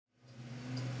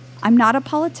I'm not a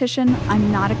politician,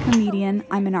 I'm not a comedian,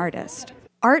 I'm an artist.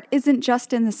 Art isn't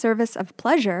just in the service of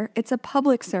pleasure, it's a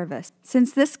public service.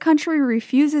 Since this country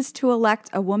refuses to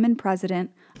elect a woman president,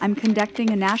 I'm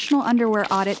conducting a national underwear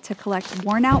audit to collect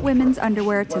worn-out women's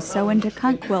underwear to sew into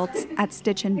cunt quilts at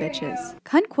Stitchin' Bitches.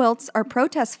 Cunt quilts are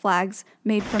protest flags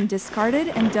made from discarded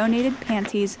and donated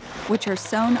panties, which are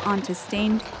sewn onto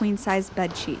stained queen-size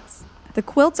bed sheets. The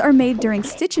quilts are made during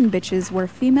Stitchin' Bitches, where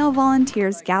female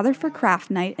volunteers gather for craft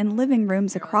night in living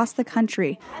rooms across the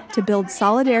country to build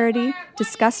solidarity,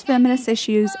 discuss feminist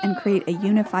issues, and create a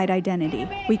unified identity.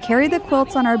 We carry the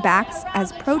quilts on our backs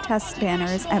as protest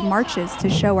banners at marches to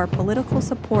show our political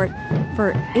support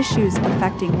for issues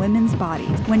affecting women's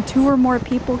bodies. When 2 or more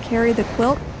people carry the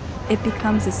quilt, it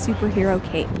becomes a superhero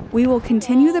cape. We will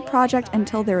continue the project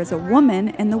until there is a woman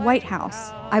in the White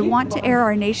House. I want to air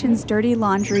our nation's dirty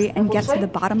laundry and get to the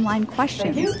bottom line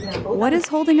questions. What is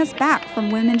holding us back from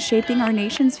women shaping our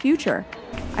nation's future?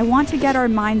 I want to get our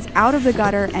minds out of the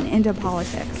gutter and into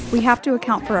politics. We have to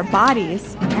account for our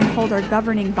bodies and hold our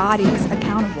governing bodies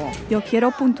accountable. Yo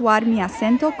quiero puntuar mi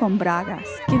acento con bragas.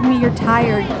 Give me your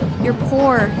tired, your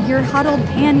poor, your huddled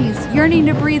panties, yearning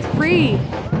to breathe free.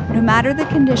 No matter the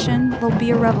condition, there'll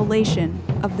be a revelation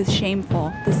of the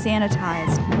shameful, the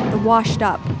sanitized, the washed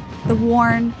up, the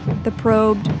worn, the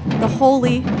probed, the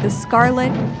holy, the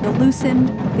scarlet, the loosened,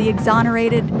 the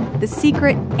exonerated, the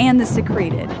secret, and the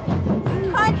secreted.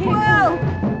 Cunt Quilt!